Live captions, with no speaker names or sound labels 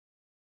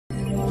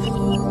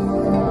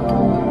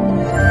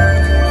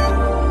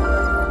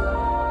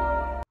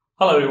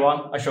Hello everyone,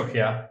 Ashok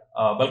here.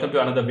 Welcome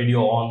to another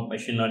video on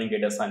machine learning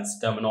data science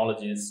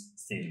terminologies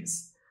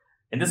series.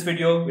 In this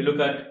video, we look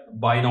at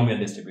binomial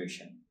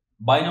distribution.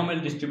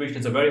 Binomial distribution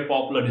is a very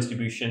popular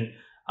distribution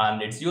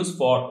and it's used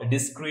for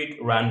discrete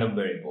random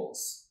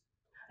variables.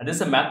 And this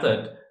is a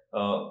method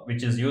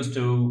which is used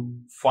to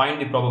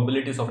find the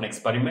probabilities of an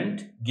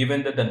experiment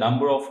given that the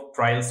number of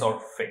trials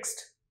are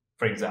fixed.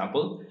 For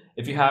example,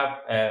 if you have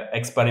an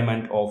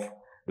experiment of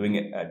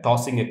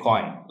tossing a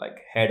coin like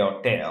head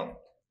or tail,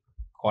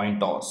 coin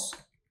toss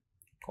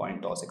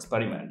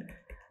experiment,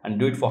 and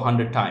do it for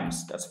 100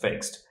 times, that's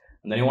fixed.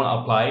 And then you want to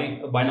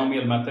apply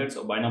binomial methods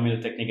or binomial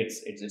technique,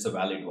 it's a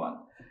valid one.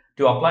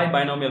 To apply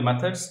binomial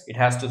methods, it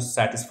has to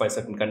satisfy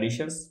certain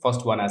conditions.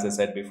 First one, as I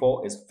said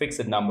before, is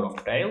fixed number of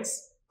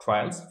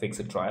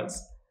fixed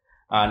trials.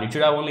 And it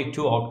should have only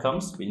two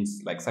outcomes,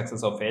 means like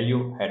success or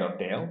failure, head or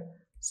tail,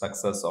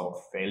 success or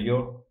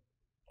failure.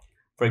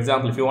 For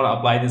example, if you want to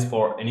apply this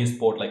for any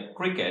sport like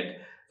cricket,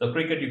 so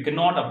cricket, you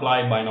cannot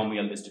apply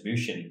binomial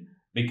distribution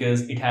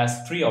because it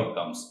has three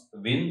outcomes: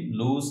 win,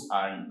 lose,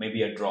 and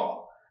maybe a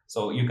draw.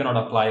 So you cannot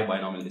apply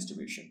binomial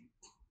distribution.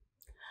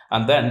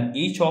 And then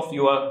each of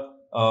your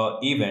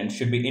events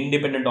should be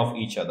independent of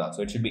each other.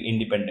 So it should be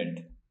independent.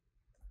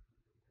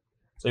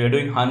 So you're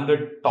doing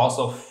 100 toss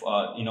of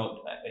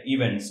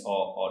events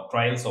or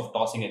trials of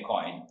tossing a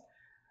coin.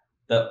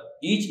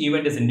 Each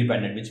event is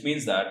independent, which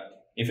means that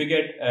if you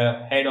get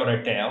a head or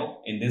a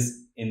tail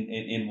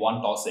in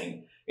one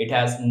tossing, it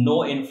has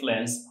no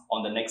influence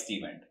on the next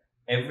event.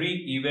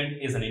 Every event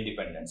is an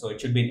independent, so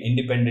it should be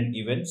independent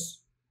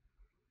events.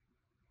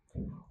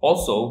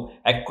 Also,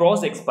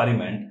 across the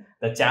experiment,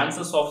 the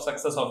chances of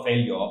success or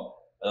failure,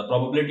 the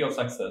probability of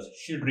success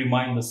should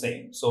remain the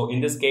same. So in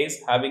this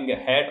case, having a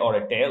head or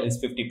a tail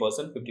is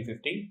 50%,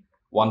 50-50,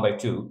 1 by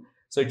 2.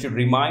 So it should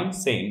remain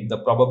same. The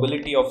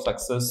probability of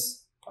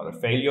success or a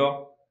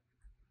failure,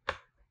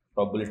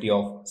 probability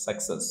of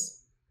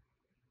success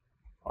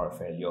or a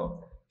failure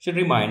should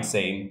remain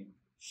same,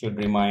 should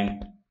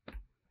remain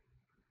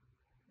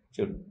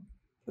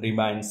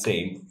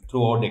same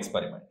throughout the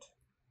experiment,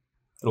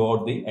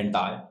 throughout the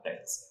entire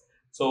test.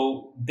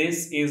 So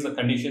this is the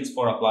conditions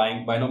for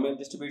applying binomial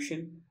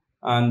distribution.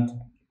 And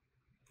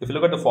if you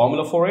look at the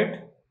formula for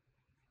it,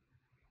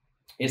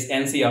 is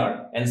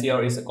NCR.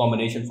 NCR is a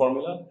combination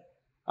formula,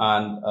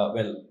 and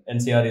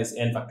NCR is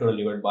n factorial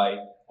divided by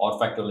r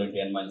factorial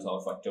into n minus r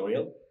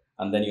factorial,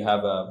 and then you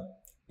have a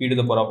p to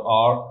the power of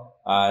r.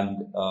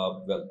 And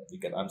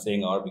I'm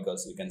saying r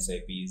because you can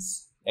say p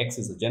is x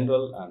is a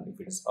general, and if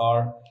it is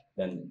r,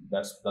 then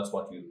that's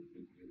what you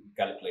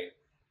calculate.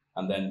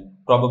 And then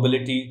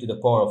probability to the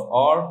power of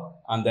r,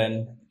 and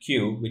then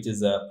q, which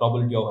is a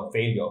probability of a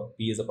failure,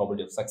 p is a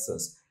probability of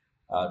success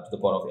to the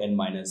power of n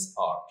minus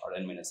r or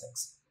n minus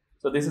x.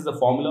 So this is the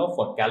formula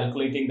for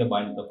calculating the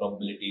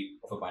probability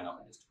of a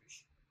binomial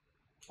distribution.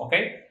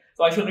 Okay.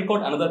 So I should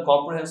record another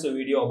comprehensive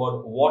video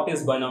about what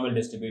is binomial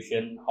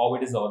distribution, how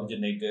it is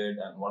originated,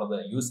 and what are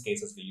the use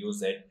cases we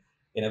use it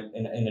in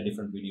a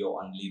different video,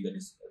 and leave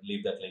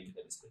that link in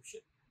the description.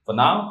 For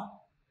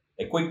now,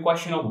 a quick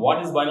question of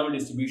what is binomial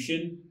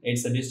distribution.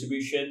 It's a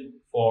distribution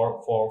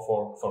for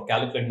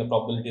calculating the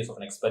probabilities of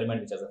an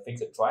experiment which has a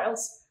fixed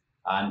trials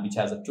and which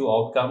has two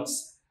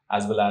outcomes,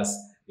 as well as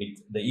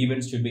the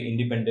events should be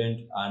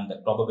independent and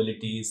the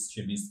probabilities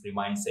should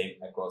remain same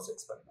across the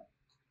experiment.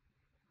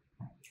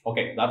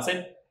 Okay, that's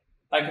it.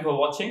 Thank you for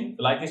watching. If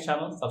you like this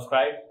channel,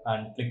 subscribe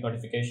and click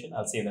notification.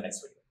 I'll see you in the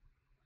next video.